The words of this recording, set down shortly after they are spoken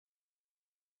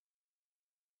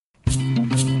We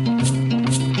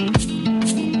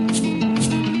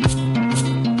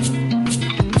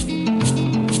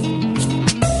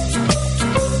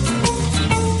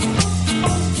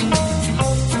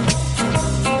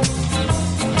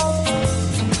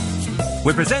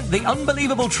present The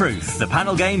Unbelievable Truth, the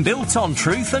panel game built on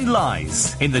truth and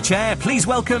lies. In the chair, please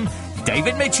welcome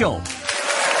David Mitchell.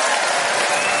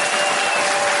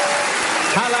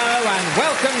 Hello and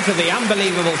welcome to The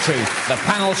Unbelievable Truth, the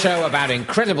panel show about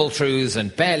incredible truths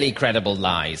and barely credible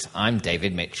lies. I'm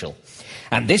David Mitchell.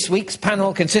 And this week's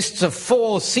panel consists of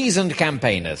 4 seasoned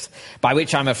campaigners, by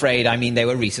which I'm afraid I mean they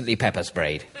were recently pepper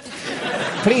sprayed.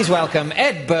 Please welcome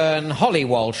Ed Byrne, Holly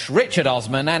Walsh, Richard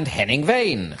Osman and Henning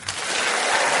Vane.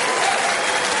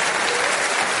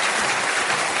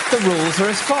 The rules are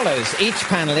as follows. Each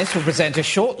panellist will present a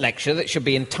short lecture that should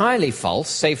be entirely false,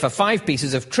 save for 5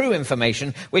 pieces of true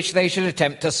information which they should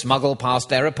attempt to smuggle past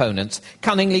their opponents,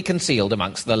 cunningly concealed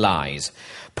amongst the lies.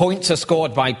 Points are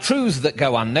scored by truths that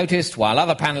go unnoticed, while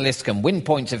other panellists can win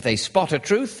points if they spot a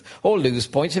truth, or lose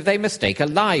points if they mistake a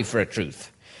lie for a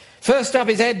truth. First up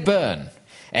is Ed Byrne.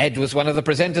 Ed was one of the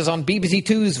presenters on BBC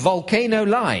Two's Volcano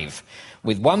Live,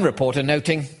 with one reporter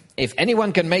noting, "If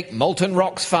anyone can make molten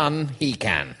rocks fun, he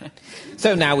can."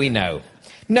 So now we know.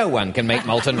 No one can make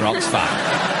molten rocks fun.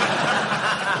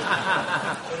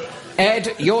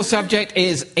 Ed, your subject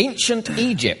is ancient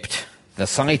Egypt, the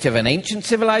site of an ancient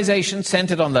civilization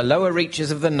centred on the lower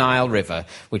reaches of the Nile River,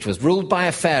 which was ruled by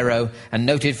a pharaoh and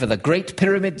noted for the Great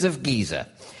Pyramids of Giza.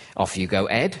 Off you go,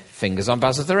 Ed. Fingers on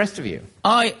buzzers, the rest of you.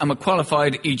 I am a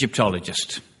qualified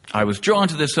Egyptologist. I was drawn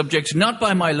to this subject not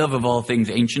by my love of all things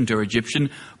ancient or Egyptian,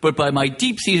 but by my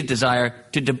deep-seated desire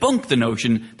to debunk the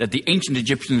notion that the ancient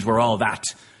Egyptians were all that,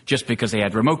 just because they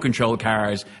had remote-control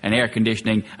cars and air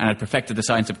conditioning and had perfected the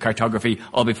science of cartography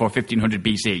all before 1500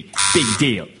 BC. Big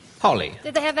deal. Holly.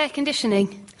 Did they have air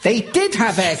conditioning? They did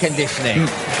have air conditioning.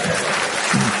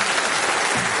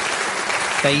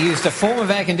 They used a form of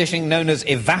air conditioning known as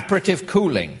evaporative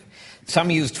cooling.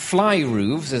 Some used fly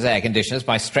roofs as air conditioners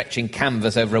by stretching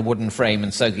canvas over a wooden frame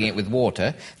and soaking it with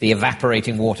water. The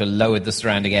evaporating water lowered the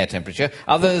surrounding air temperature.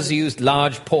 Others used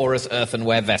large, porous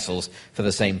earthenware vessels for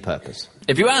the same purpose.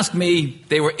 If you ask me,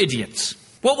 they were idiots.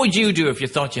 What would you do if you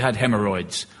thought you had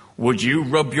hemorrhoids? Would you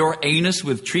rub your anus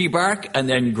with tree bark and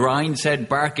then grind said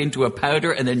bark into a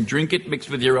powder and then drink it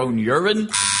mixed with your own urine?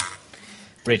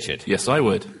 Richard. Yes, I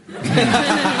would.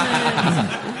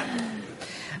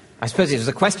 I suppose it was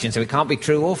a question, so it can't be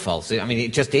true or false. I mean,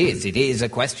 it just is. It is a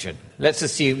question. Let's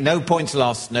assume no points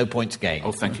lost, no points gained.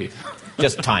 Oh, thank you.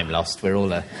 Just time lost. We're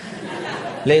all a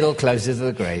little closer to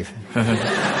the grave.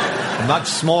 A much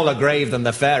smaller grave than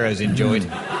the pharaohs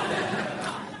enjoyed.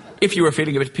 If you were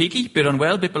feeling a bit peaky, bit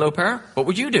unwell, bit below par, what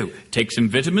would you do? Take some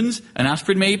vitamins, an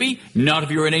aspirin maybe? Not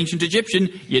if you were an ancient Egyptian.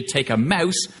 You'd take a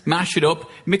mouse, mash it up,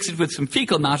 mix it with some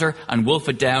fecal matter and wolf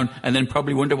it down, and then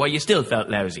probably wonder why you still felt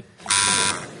lousy.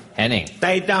 Henning.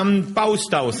 They'd both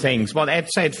those things. What Ed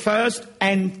said first,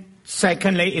 and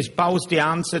secondly, is both the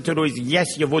answer to is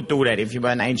yes, you would do that if you were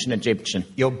an ancient Egyptian.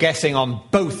 You're guessing on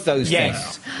both those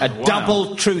Yes. things. A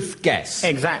double truth guess.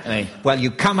 Exactly. Well,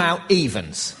 you come out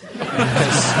evens.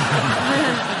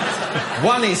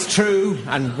 One is true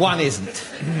and one isn't.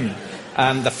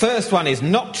 The first one is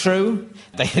not true.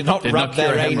 They did not rub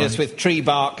their anus with tree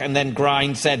bark and then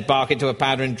grind said bark into a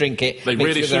powder and drink it. They mixed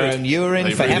really with their should. own urine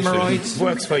They for really hemorrhoids.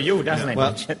 Works for you, doesn't it?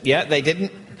 Well, yeah, they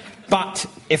didn't. But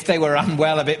if they were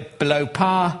unwell, a bit below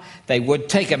par, they would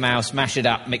take a mouse, mash it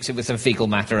up, mix it with some fecal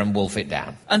matter and wolf it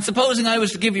down. And supposing I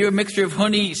was to give you a mixture of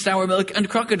honey, sour milk and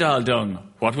crocodile dung,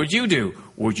 what would you do?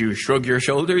 Would you shrug your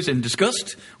shoulders in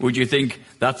disgust? Would you think,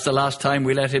 that's the last time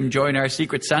we let him join our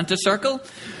secret Santa circle?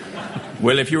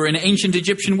 Well, if you were an ancient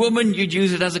Egyptian woman, you'd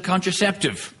use it as a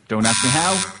contraceptive. Don't ask me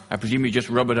how. I presume you just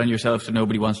rub it on yourself so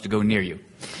nobody wants to go near you.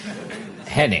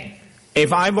 Henning.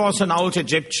 If I was an old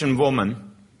Egyptian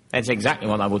woman, that's exactly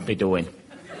what I would be doing.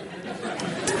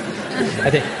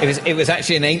 I think it was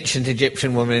actually an ancient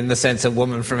Egyptian woman in the sense of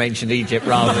woman from ancient Egypt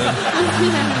rather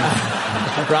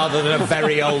than a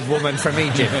very old woman from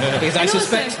Egypt. Because I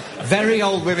suspect very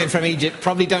old women from Egypt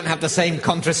probably don't have the same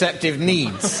contraceptive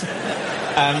needs.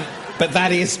 But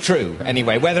that is true,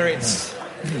 anyway, whether it's...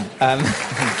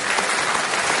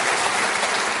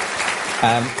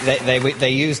 They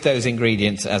used those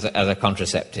ingredients as a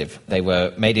contraceptive. They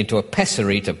were made into a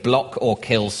pessary to block or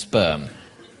kill sperm.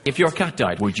 If your cat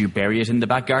died, would you bury it in the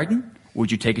back garden?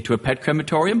 Would you take it to a pet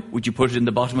crematorium? Would you put it in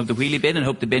the bottom of the wheelie bin and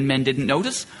hope the bin men didn't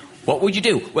notice? What would you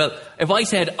do? Well, if I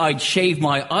said I'd shave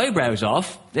my eyebrows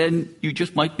off, then you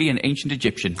just might be an ancient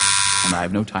Egyptian. And I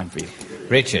have no time for you.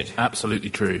 Richard. Absolutely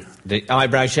true. The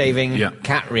eyebrow shaving, Yeah.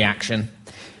 cat reaction.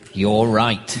 You're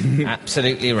right.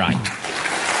 Absolutely right.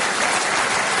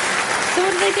 So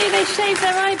what did they do? They shaved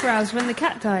their eyebrows when the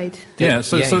cat died? Yeah,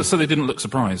 so they didn't look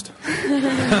surprised.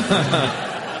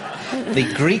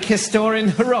 The Greek historian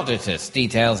Herodotus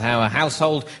details how a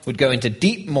household would go into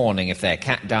deep mourning if their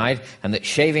cat died, and that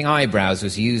shaving eyebrows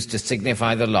was used to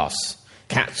signify the loss.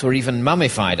 Cats were even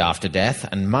mummified after death,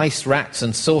 and mice, rats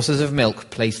and saucers of milk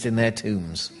placed in their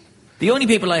tombs. The only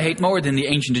people I hate more than the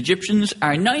ancient Egyptians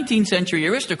are 19th century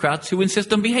aristocrats who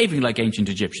insist on behaving like ancient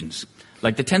Egyptians.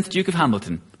 Like the 10th Duke of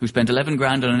Hamilton, who spent 11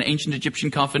 grand on an ancient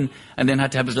Egyptian coffin and then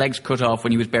had to have his legs cut off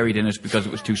when he was buried in it because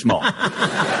it was too small.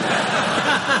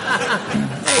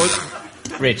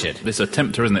 Richard. It's a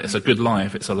tempter, isn't it? It's a good lie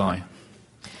if it's a lie.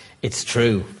 It's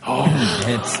true. Oh.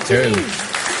 It's true.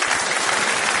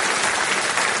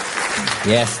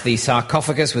 Yes, the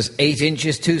sarcophagus was 8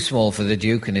 inches too small for the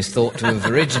Duke and is thought to have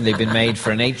originally been made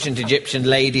for an ancient Egyptian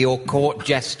lady or court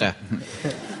jester.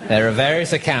 There are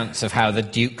various accounts of how the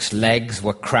Duke's legs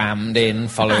were crammed in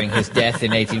following his death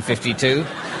in 1852,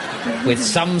 with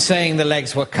some saying the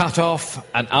legs were cut off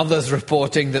and others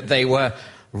reporting that they were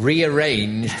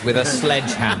rearranged with a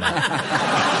sledgehammer.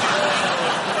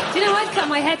 Do you know, I'd cut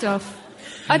my head off.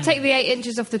 I'd take the 8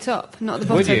 inches off the top, not the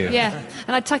bottom. Would you? Yeah,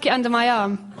 and I'd tuck it under my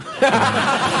arm.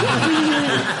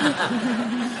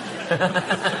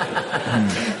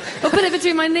 Or put it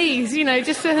between my knees, you know,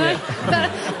 just to...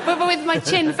 but with my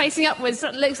chin facing upwards,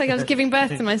 it looks like I was giving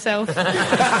birth to myself. And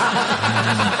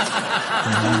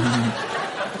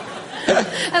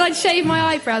I'd shave my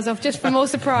eyebrows off just for more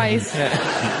surprise.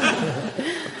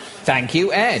 Thank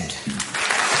you, Ed.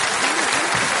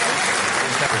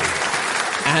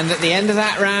 And at the end of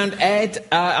that round, Ed,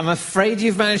 I'm afraid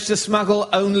you've managed to smuggle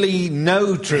only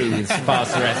no truths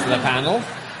past the rest of the panel,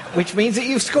 which means that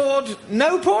you've scored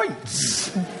no points.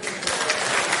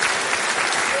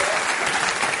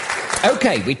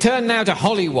 OK, we turn now to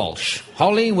Holly Walsh.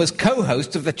 Holly was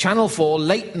co-host of the Channel 4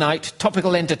 late-night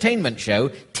topical entertainment show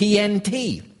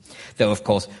TNT, though, of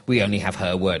course, we only have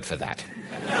her word for that.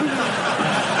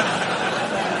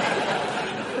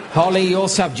 Holly, your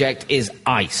subject is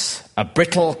ice, a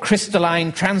brittle,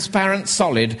 crystalline, transparent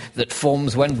solid that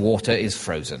forms when water is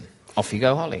frozen. Off you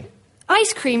go, Holly.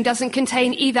 Ice cream doesn't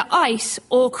contain either ice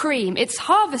or cream. It's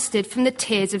harvested from the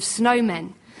tears of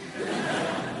snowmen.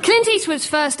 Clint Eastwood's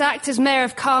first act as mayor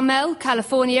of Carmel,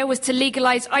 California, was to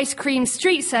legalise ice cream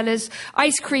street sellers,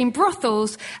 ice cream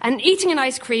brothels, and eating an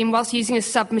ice cream whilst using a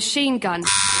submachine gun.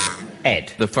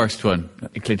 Ed. The first one,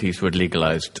 Clint Eastwood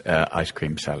legalised ice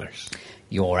cream sellers.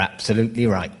 You're absolutely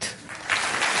right.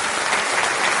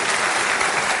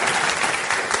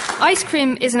 Ice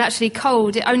cream isn't actually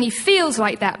cold. It only feels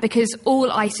like that because all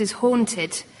ice is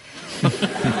haunted.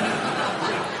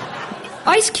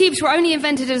 Ice cubes were only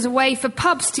invented as a way for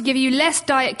pubs to give you less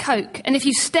Diet Coke, and if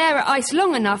you stare at ice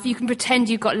long enough, you can pretend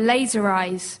you've got laser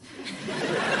eyes.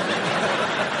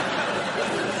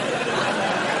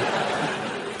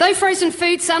 Though frozen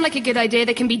foods sound like a good idea,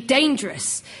 they can be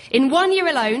dangerous. In 1 year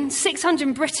alone,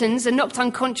 600 Britons are knocked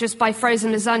unconscious by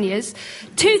frozen lasagnas,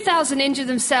 2,000 injure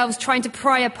themselves trying to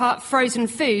pry apart frozen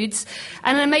foods,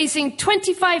 and an amazing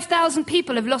 25,000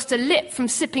 people have lost a lip from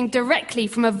sipping directly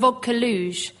from a vodka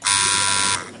luge.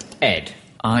 Ed.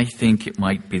 I think it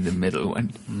might be the middle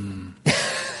one.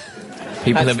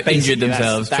 People have injured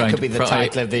themselves trying to pry... That could be the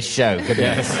title of this show, couldn't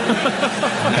it?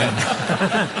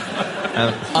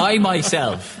 I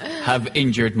myself have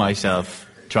injured myself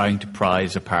trying to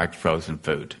prise apart frozen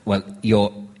food. Well,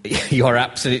 you're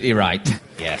absolutely right.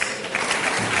 Yes.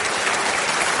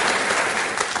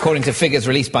 According to figures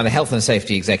released by the Health and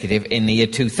Safety Executive in the year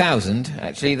 2000,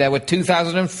 actually there were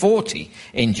 2,040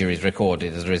 injuries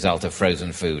recorded as a result of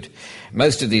frozen food.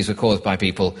 Most of these were caused by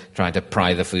people trying to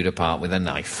pry the food apart with a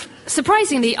knife.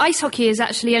 Surprisingly, ice hockey is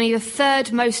actually only the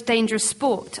third most dangerous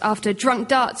sport after drunk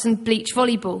darts and bleach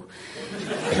volleyball.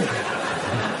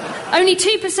 Only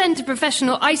 2% of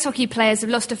professional ice hockey players have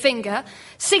lost a finger,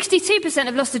 62%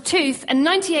 have lost a tooth, and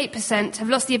 98% have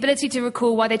lost the ability to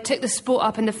recall why they took the sport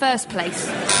up in the first place.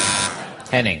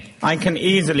 Henning. I can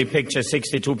easily picture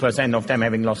 62% of them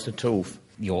having lost a tooth.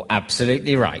 You're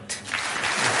absolutely right.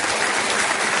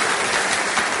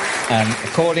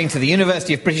 According to the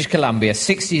University of British Columbia,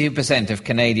 62% of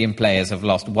Canadian players have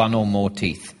lost one or more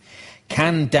teeth.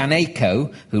 Can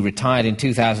Daneyko, who retired in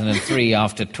 2003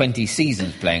 after 20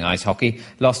 seasons playing ice hockey,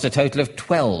 lost a total of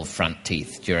 12 front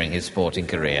teeth during his sporting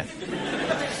career.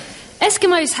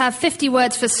 Eskimos have 50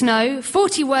 words for snow,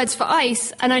 40 words for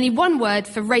ice, and only 1 word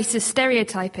for racist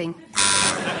stereotyping.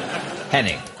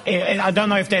 Henning. I don't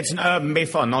know if that's an urban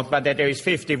myth or not, but that there is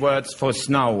 50 words for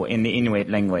snow in the Inuit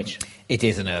language. It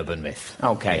is an urban myth.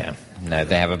 Okay. Yeah. No,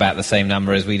 they have about the same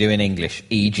number as we do in English,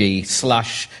 e.g.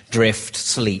 slush, drift,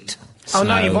 sleet, snow. Oh,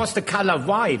 no, it was the colour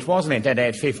white, wasn't it, that they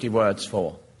had 50 words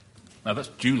for? No, that's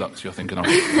Dulux you're thinking of.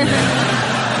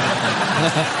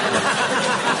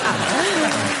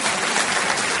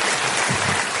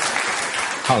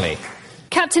 Holly.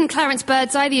 Captain Clarence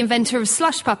Birdseye, the inventor of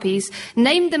slush puppies,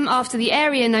 named them after the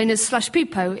area known as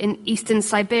Slushpupo in eastern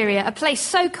Siberia, a place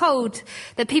so cold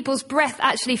that people's breath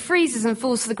actually freezes and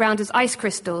falls to the ground as ice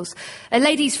crystals. A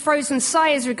lady's frozen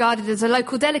sigh is regarded as a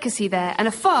local delicacy there, and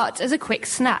a fart as a quick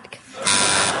snack.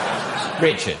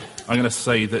 Richard. I'm going to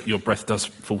say that your breath does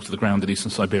fall to the ground in eastern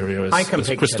Siberia as, I can as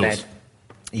picture crystals. that.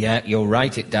 Yeah, you're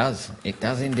right, it does. It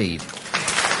does indeed.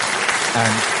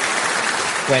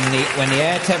 When the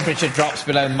air temperature drops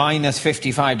below minus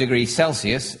 55 degrees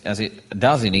Celsius, as it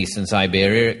does in eastern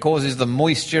Siberia, it causes the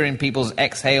moisture in people's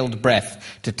exhaled breath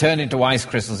to turn into ice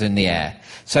crystals in the air.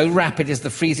 So rapid is the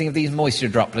freezing of these moisture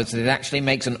droplets that it actually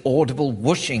makes an audible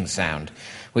whooshing sound,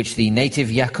 which the native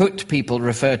Yakut people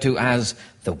refer to as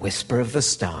the whisper of the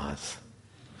stars.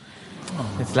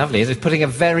 Oh. It's lovely. It's putting a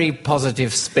very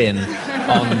positive spin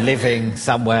on living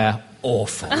somewhere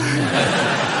awful.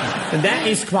 That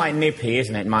is quite nippy,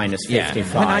 isn't it, minus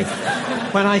 55?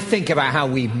 Yeah. When I think about how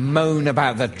we moan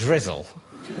about the drizzle,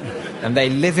 and they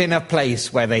live in a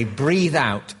place where they breathe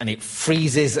out and it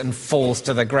freezes and falls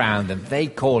to the ground, and they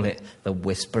call it the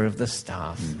whisper of the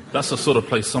stars. That's the sort of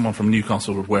place someone from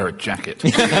Newcastle would wear a jacket.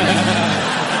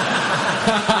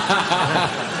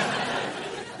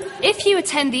 If you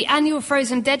attend the annual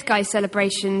Frozen Dead Guy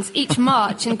celebrations each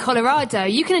March in Colorado,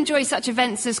 you can enjoy such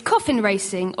events as coffin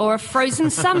racing or a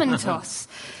frozen salmon toss.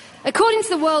 According to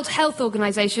the World Health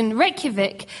Organization,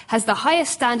 Reykjavik has the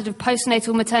highest standard of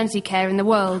postnatal maternity care in the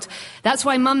world. That's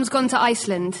why Mum's gone to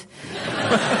Iceland.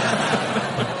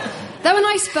 Though an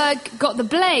iceberg got the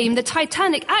blame, the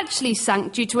Titanic actually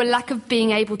sank due to a lack of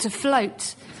being able to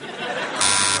float.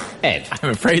 Ed. I'm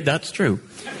afraid that's true.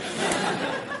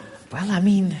 Well, I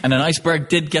mean... And an iceberg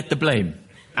did get the blame.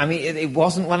 I mean, it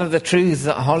wasn't one of the truths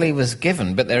that Holly was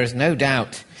given, but there is no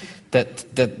doubt that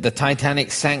the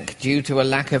Titanic sank due to a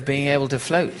lack of being able to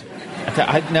float.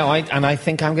 I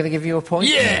think I'm going to give you a point.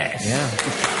 Yes! Yeah.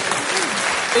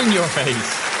 In your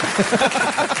face.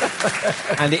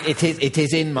 And it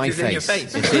is in my face. In your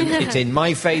face. It's in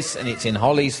my face, and it's in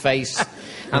Holly's face,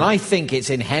 and I think it's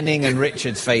in Henning and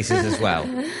Richard's faces as well.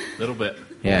 A little bit.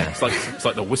 Yeah. It's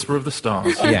like the whisper of the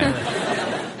stars. Yeah.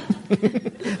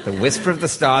 The whisper of the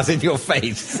stars in your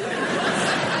face.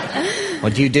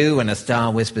 What do you do when a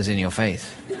star whispers in your face?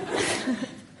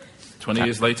 20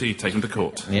 years later, you take him to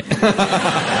court. Yeah.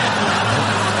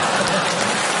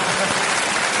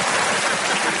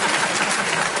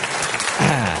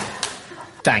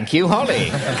 Thank you,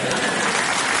 Holly.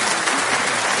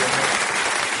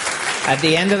 At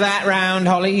the end of that round,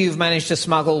 Holly, you've managed to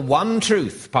smuggle one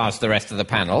truth past the rest of the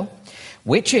panel,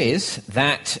 which is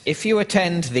that if you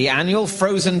attend the annual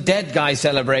Frozen Dead Guy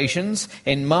celebrations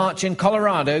in March in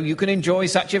Colorado, you can enjoy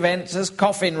such events as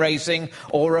coffin racing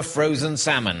or a frozen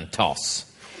salmon toss.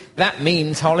 That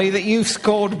means, Holly, that you've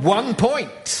scored 1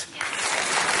 point.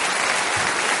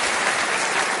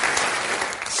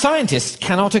 Scientists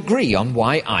cannot agree on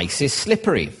why ice is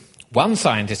slippery. One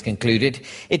scientist concluded,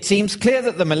 it seems clear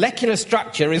that the molecular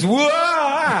structure is...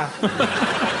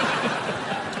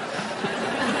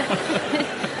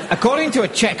 According to a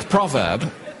Czech proverb,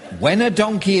 when a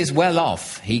donkey is well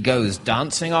off, he goes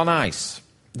dancing on ice.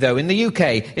 Though in the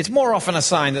UK, it's more often a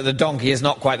sign that the donkey is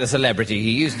not quite the celebrity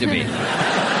he used to be.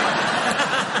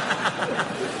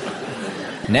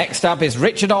 Next up is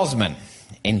Richard Osman.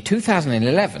 In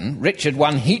 2011, Richard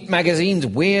won Heat magazine's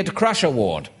Weird Crush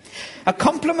Award. A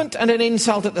compliment and an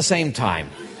insult at the same time.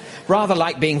 Rather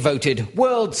like being voted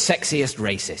world's sexiest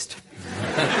racist.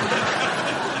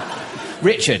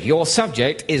 Richard, your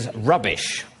subject is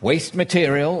rubbish, waste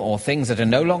material, or things that are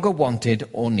no longer wanted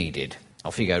or needed.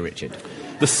 Off you go, Richard.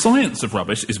 The science of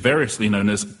rubbish is variously known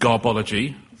as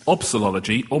garbology,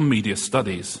 obsolology, or media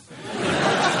studies.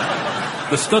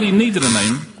 The study needed a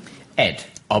name. Ed.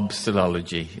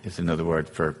 Obsolology is another word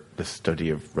for the study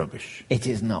of rubbish. It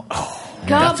is not.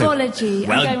 Garbology.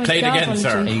 Well played again,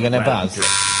 sir. Are you going to buzz?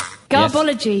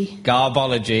 Garbology. Yes.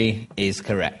 Garbology is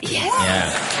correct. Yes.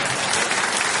 Yeah.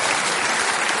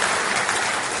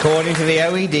 According to the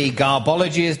OED,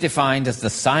 garbology is defined as the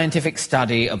scientific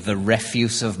study of the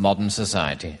refuse of modern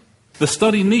society. The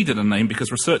study needed a name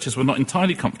because researchers were not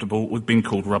entirely comfortable with being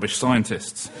called rubbish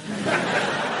scientists.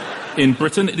 In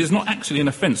Britain, it is not actually an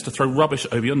offence to throw rubbish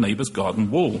over your neighbour's garden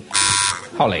wall.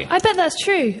 Holly. I bet that's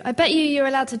true. I bet you're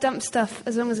allowed to dump stuff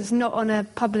as long as it's not on a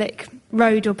public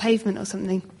road or pavement or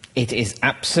something. It is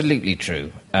absolutely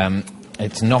true.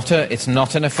 It's not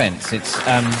an offence. It's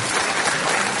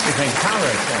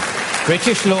encouraged.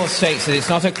 British law states that it's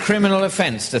not a criminal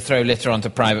offence to throw litter onto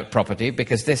private property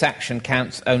because this action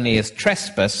counts only as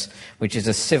trespass, which is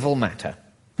a civil matter.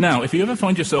 Now, if you ever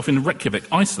find yourself in Reykjavik,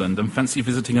 Iceland, and fancy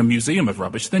visiting a museum of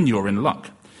rubbish, then you're in luck,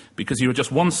 because you are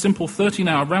just one simple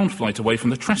 13-hour round flight away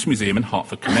from the Trash Museum in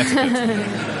Hartford, Connecticut.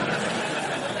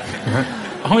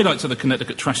 Highlights of the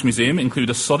Connecticut Trash Museum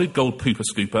include a solid gold pooper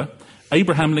scooper,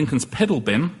 Abraham Lincoln's pedal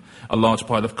bin, a large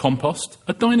pile of compost,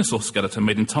 a dinosaur skeleton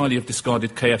made entirely of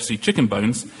discarded KFC chicken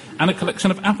bones, and a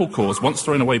collection of apple cores once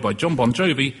thrown away by John Bon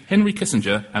Jovi, Henry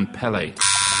Kissinger, and Pele.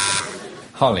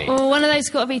 Holly. Well, one of those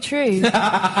got to be true. No,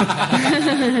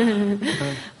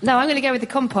 I'm going to go with the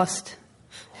compost.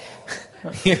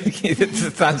 It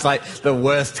sounds like the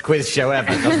worst quiz show ever,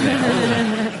 doesn't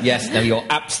it? Yes, no, you're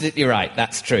absolutely right.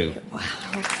 That's true. Wow.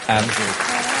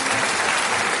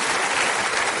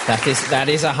 That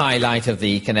is a highlight of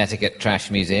the Connecticut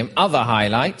Trash Museum. Other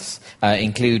highlights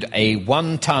include a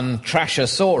 1-ton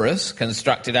Trashosaurus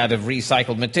constructed out of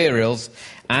recycled materials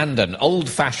and an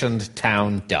old-fashioned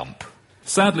town dump.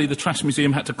 Sadly, the Trash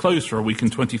Museum had to close for a week in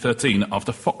 2013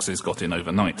 after foxes got in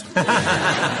overnight.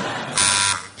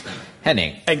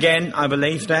 Henning. Again, I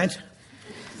believe that.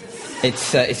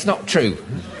 It's not true.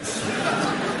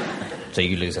 So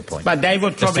you lose a point. But they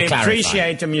would probably clarify.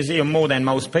 appreciate the museum more than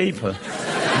most people.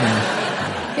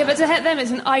 Yeah, but to them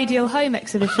it's an ideal home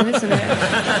exhibition, isn't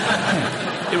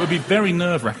it? It would be very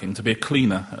nerve-wracking to be a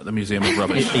cleaner at the Museum of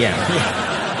Rubbish. Yeah.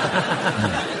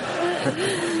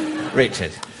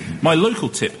 Richard. My local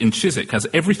tip in Chiswick has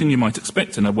everything you might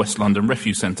expect in a West London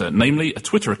refuse centre, namely a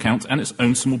Twitter account and its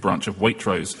own small branch of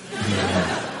Waitrose.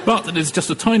 But it is just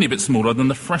a tiny bit smaller than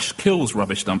the Fresh Kills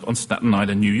rubbish dump on Staten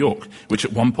Island, New York, which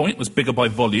at one point was bigger by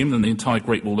volume than the entire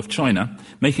Great Wall of China,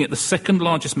 making it the second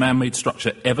largest man-made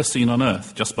structure ever seen on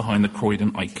Earth, just behind the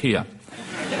Croydon IKEA.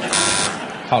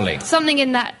 Holly. Something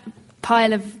in that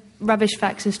pile of rubbish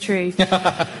facts is true.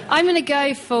 I'm going to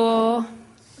go for...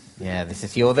 Yeah,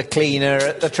 you're the cleaner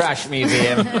at the Trash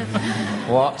Museum.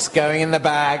 What's going in the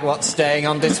bag? What's staying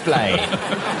on display?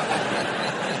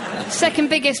 Second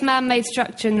biggest man-made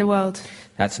structure in the world.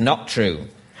 That's not true.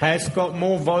 Has got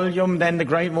more volume than the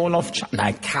Great Wall of China.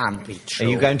 That can't be true. Are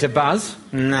you going to buzz?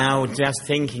 No, just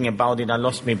thinking about it, I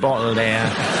lost my bottle there.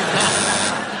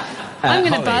 I'm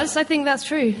going to Holly. buzz. I think that's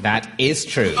true. That is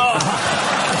true.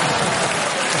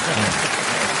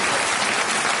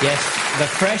 Yes. The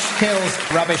Fresh Kills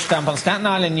rubbish dump on Staten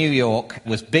Island, New York,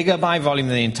 was bigger by volume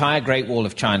than the entire Great Wall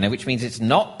of China, which means it's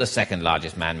not the second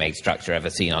largest man-made structure ever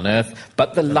seen on Earth,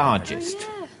 but the largest.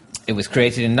 Oh, yeah. It was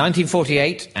created in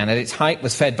 1948, and at its height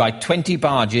was fed by 20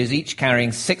 barges, each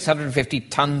carrying 650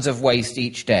 tons of waste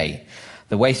each day.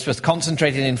 The waste was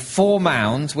concentrated in 4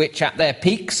 mounds, which at their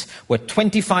peaks were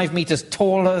 25 metres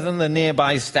taller than the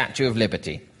nearby Statue of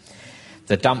Liberty.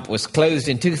 The dump was closed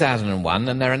in 2001,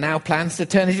 and there are now plans to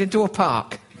turn it into a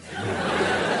park.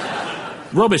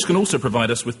 Rubbish can also provide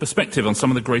us with perspective on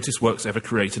some of the greatest works ever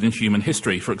created in human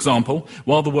history. For example,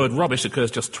 while the word rubbish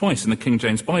occurs just twice in the King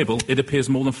James Bible, it appears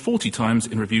more than 40 times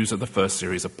in reviews of the first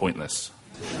series of Pointless.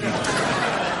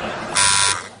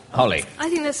 Holly. I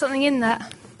think there's something in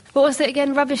that. What was it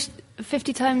again? Rubbish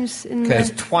 50 times in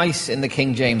Occurs twice in the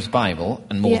King James Bible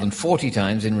and more than 40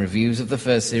 times in reviews of the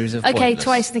first series of Pointless. Okay,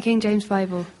 twice in the King James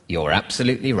Bible. You're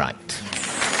absolutely right.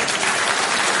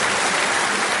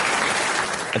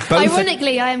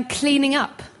 Ironically, I am cleaning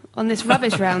up on this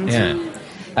rubbish round. Yeah.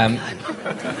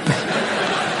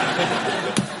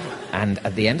 And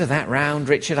at the end of that round,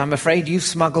 Richard, I'm afraid you've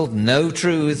smuggled no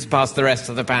truths past the rest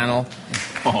of the panel.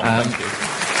 Thank you.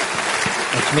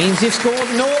 Which means you've scored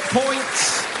 0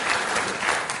 points.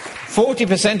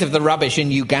 40% of the rubbish in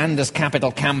Uganda's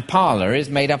capital, Kampala, is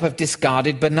made up of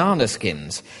discarded banana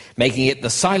skins, making it the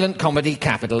silent comedy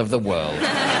capital of the world.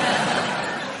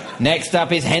 Next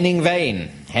up is Henning Vane.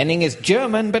 Henning is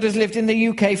German, but has lived in the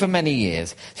UK for many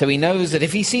years, so he knows that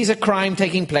if he sees a crime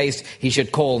taking place, he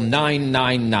should call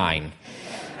 999.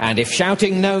 And if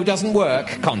shouting no doesn't work,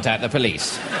 contact the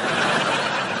police.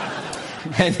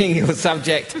 Henning, your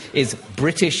subject is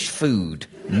British food.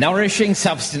 Nourishing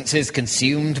substances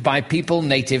consumed by people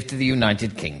native to the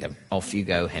United Kingdom. Off you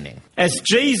go, Henning. As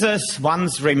Jesus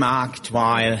once remarked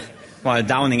while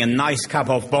downing a nice cup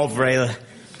of Bovril,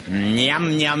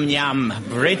 "Yum, yum, yum,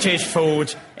 British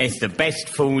food is the best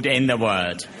food in the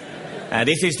world."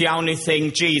 This is the only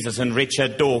thing Jesus and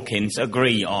Richard Dawkins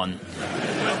agree on.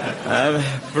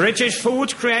 British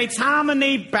food creates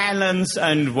harmony, balance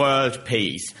and world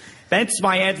peace. That's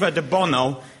why Edward de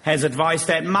Bono has advised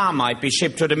that Marmite be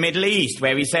shipped to the Middle East,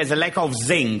 where he says a lack of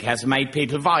zinc has made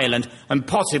people violent and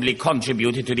possibly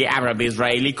contributed to the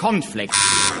Arab-Israeli conflict.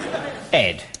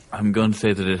 Ed. I'm going to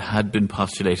say that it had been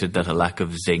postulated that a lack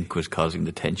of zinc was causing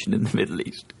the tension in the Middle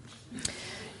East.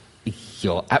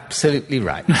 You're absolutely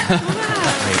right.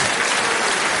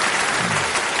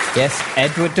 Yes,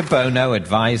 Edward de Bono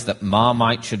advised that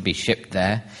Marmite should be shipped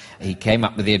there. He came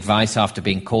up with the advice after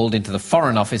being called into the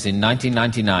Foreign Office in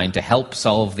 1999 to help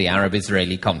solve the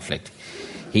Arab-Israeli conflict.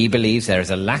 He believes there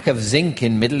is a lack of zinc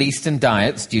in Middle Eastern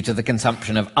diets due to the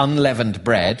consumption of unleavened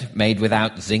bread made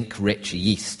without zinc-rich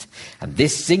yeast. And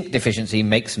this zinc deficiency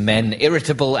makes men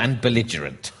irritable and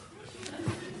belligerent.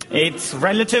 It's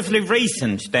relatively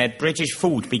recent that British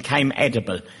food became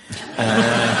edible.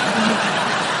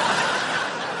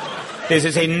 This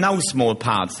is in no small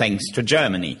part thanks to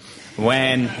Germany.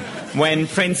 When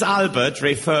Prince Albert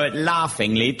referred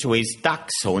laughingly to his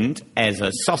dachshund as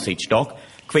a sausage dog,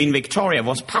 Queen Victoria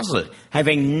was puzzled,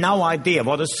 having no idea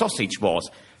what a sausage was.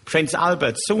 Prince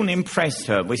Albert soon impressed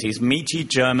her with his meaty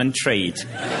German treat.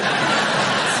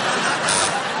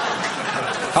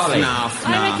 Holly.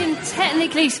 I reckon,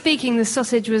 technically speaking, the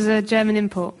sausage was a German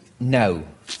import. No.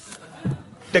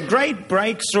 The great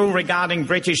breakthrough regarding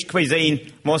British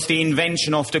cuisine was the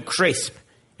invention of the crisp.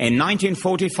 In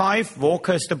 1945,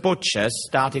 Walker's the butcher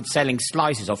started selling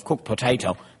slices of cooked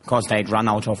potato because they'd run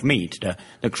out of meat.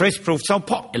 The crisp proved so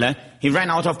popular, he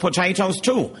ran out of potatoes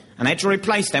too and had to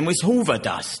replace them with Hoover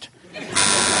dust.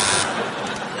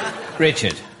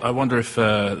 Richard. I wonder if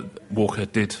Walker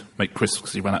did make crisps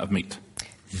because he ran out of meat.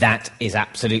 That is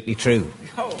absolutely true.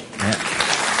 Oh. Yeah.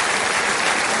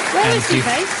 Where was he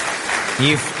based?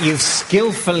 You've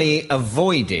skillfully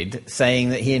avoided saying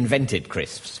that he invented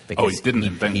crisps. Because he didn't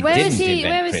invent them. Where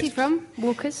is he from,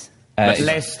 Walker's?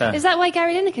 Leicester. Is that why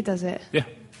Gary Lineker does it? Yeah.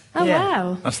 Oh, yeah.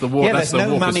 Wow. That's the war. Yeah, that's there's the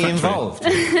no Walker's money factory. involved.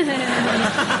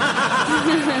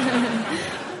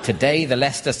 Today, the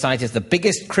Leicester site is the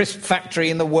biggest crisp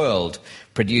factory in the world,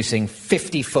 producing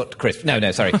 50-foot crisps.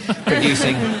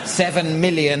 Producing 7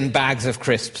 million bags of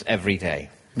crisps every day.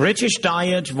 British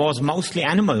diet was mostly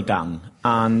animal dung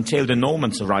until the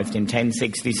Normans arrived in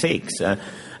 1066.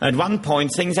 At one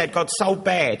point, things had got so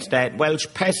bad that Welsh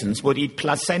peasants would eat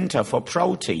placenta for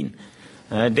protein.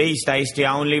 These days, the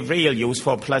only real use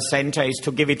for placenta is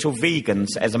to give it to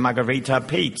vegans as a margherita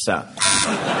pizza.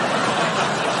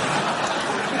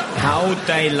 How'd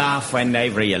they laugh when they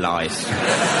realised?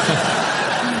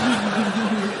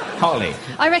 Holly.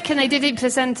 I reckon they did eat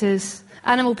placentas,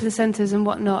 animal placentas and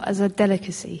whatnot, as a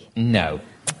delicacy. No.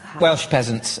 Welsh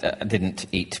peasants didn't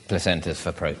eat placentas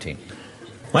for protein.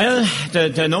 Well,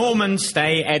 the Normans,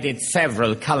 they added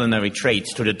several culinary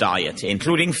treats to the diet,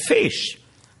 including fish,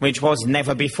 which was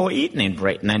never before eaten in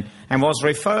Britain and was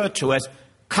referred to as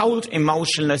cold,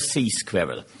 emotionless sea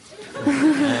squirrel.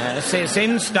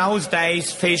 Since those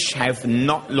days, fish have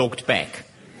not looked back,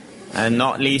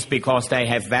 not least because they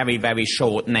have very, very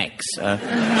short necks.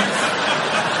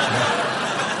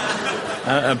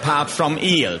 Apart from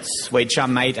eels, which are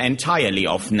made entirely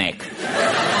of neck.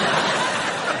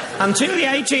 Until the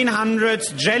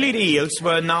 1800s, jellied eels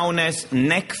were known as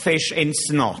neckfish in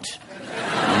snot.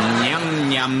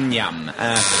 Yum, yum, yum.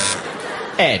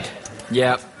 Ed.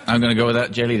 Yeah, I'm going to go with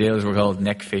that. Jellied eels were called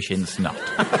neckfish in snot.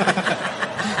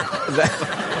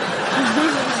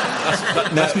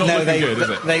 That's not looking good, is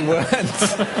it? They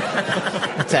weren't.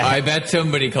 I bet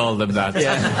somebody called them that.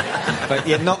 Yeah. But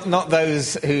not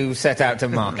those who set out to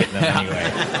market them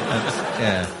anyway.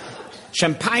 Yeah.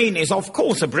 Champagne is, of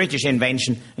course, a British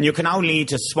invention, and you can only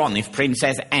eat a swan if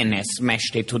Princess Anne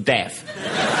smashed it to death.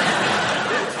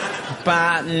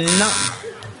 But no...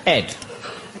 Ed.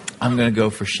 I'm going to go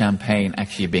for champagne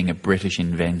actually being a British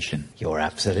invention. You're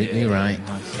absolutely right.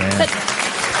 Yeah. But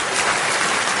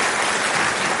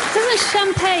doesn't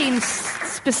champagne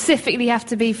specifically have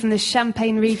to be from the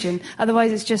Champagne region?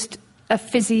 Otherwise it's just a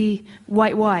fizzy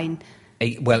white wine.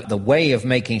 Well, the way of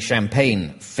making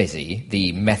champagne fizzy,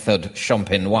 the method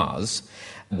champenoise,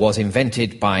 was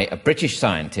invented by a British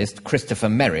scientist, Christopher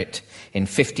Merritt, in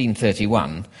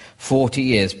 1531, 40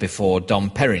 years before Dom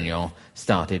Perignon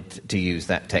started to use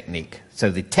that technique.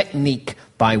 So the technique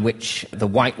by which the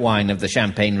white wine of the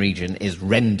Champagne region is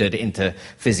rendered into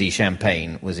fizzy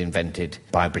champagne was invented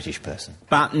by a British person.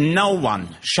 But no one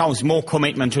shows more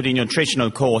commitment to the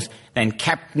nutritional cause than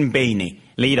Captain Beanie,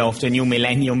 leader of the new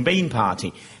Millennium Bean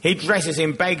Party. He dresses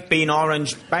in baked bean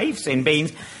orange, bathes in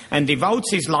beans, and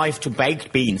devotes his life to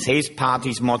baked beans. His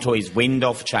party's motto is wind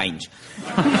of change.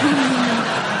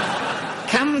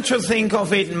 Come to think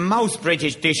of it, most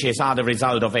British dishes are the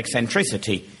result of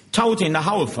eccentricity. Toad in the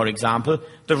hole, for example,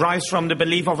 derives from the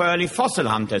belief of early fossil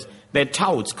hunters that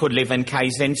toads could live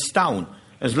encased in stone,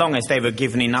 as long as they were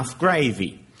given enough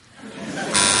gravy.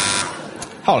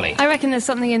 Holly. I reckon there's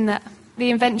something in that.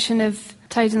 The invention of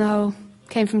Toad in the hole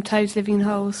came from toads living in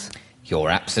holes. You're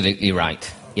absolutely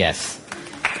right. Yes.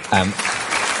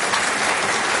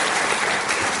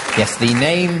 Yes, the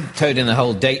name Toad in the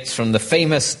Hole dates from the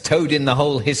famous Toad in the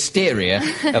Hole hysteria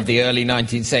of the early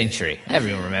 19th century.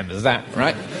 Everyone remembers that,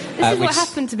 right? This is what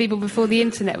happened to people before the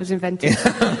internet was invented.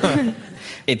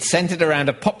 It centred around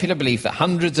a popular belief that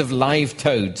hundreds of live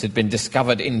toads had been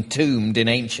discovered entombed in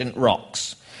ancient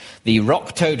rocks. The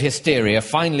rock toad hysteria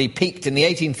finally peaked in the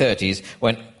 1830s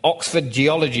when Oxford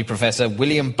geology professor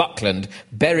William Buckland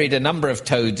buried a number of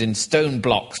toads in stone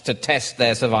blocks to test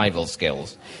their survival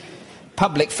skills.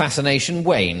 Public fascination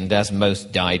waned as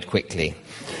most died quickly,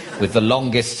 with the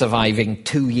longest surviving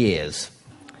 2 years.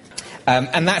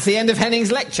 And that's the end of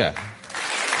Henning's lecture.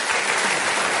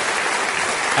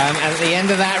 At the end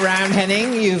of that round,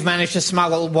 Henning, you've managed to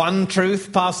smuggle one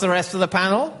truth past the rest of the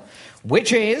panel,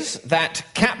 which is that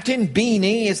Captain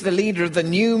Beanie is the leader of the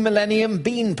New Millennium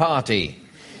Bean Party.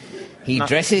 He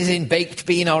dresses in baked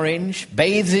bean orange,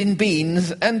 bathes in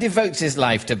beans, and devotes his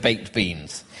life to baked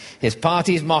beans. His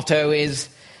party's motto is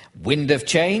Wind of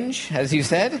Change, as you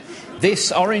said.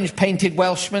 This orange-painted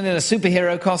Welshman in a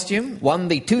superhero costume won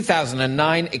the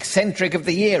 2009 Eccentric of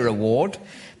the Year award,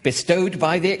 bestowed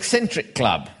by the Eccentric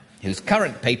Club, whose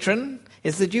current patron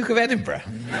is the Duke of Edinburgh.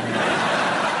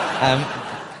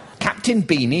 Captain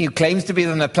Beanie, who claims to be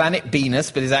from the planet Venus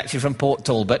but is actually from Port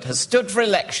Talbot, has stood for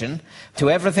election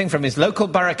to everything from his local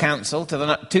borough council to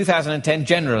the 2010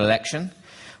 general election,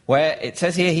 where it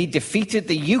says here he defeated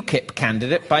the UKIP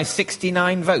candidate by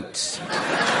 69 votes.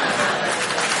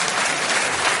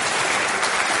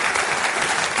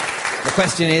 The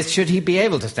question is, should he be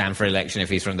able to stand for election if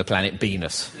he's from the planet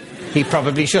Venus? He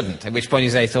probably shouldn't, at which point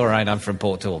you say, it's all right, I'm from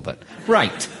Port Talbot.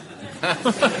 Right.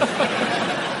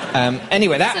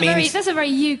 Anyway, that's a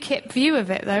very UKIP view of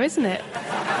it, though, isn't it?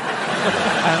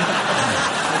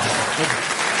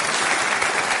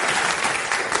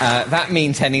 That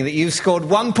means, Henning, that you've scored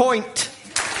 1 point.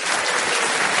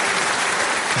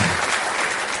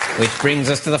 Which brings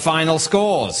us to the final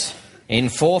scores. In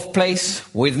fourth place,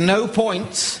 with no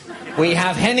points, we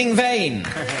have Henning Vane.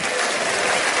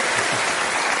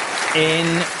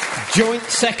 In joint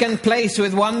second place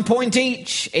with 1 point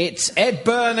each, it's Ed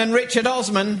Byrne and Richard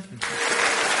Osman.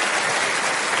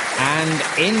 And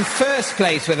in first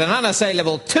place with an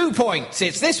unassailable 2 points,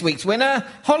 it's this week's winner,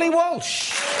 Holly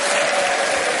Walsh.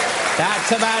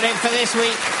 That's about it for this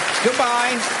week.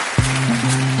 Goodbye.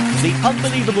 The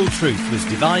Unbelievable Truth was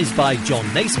devised by John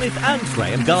Naismith and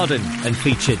Graham Garden and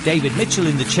featured David Mitchell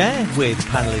in the chair with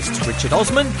panellists Richard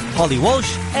Osman, Holly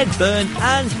Walsh, Ed Byrne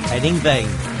and Henning Vane.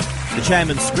 The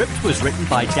chairman's script was written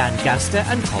by Dan Gaster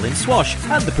and Colin Swash,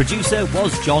 and the producer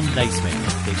was John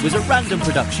Naismith. It was a random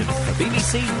production for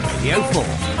BBC Radio 4.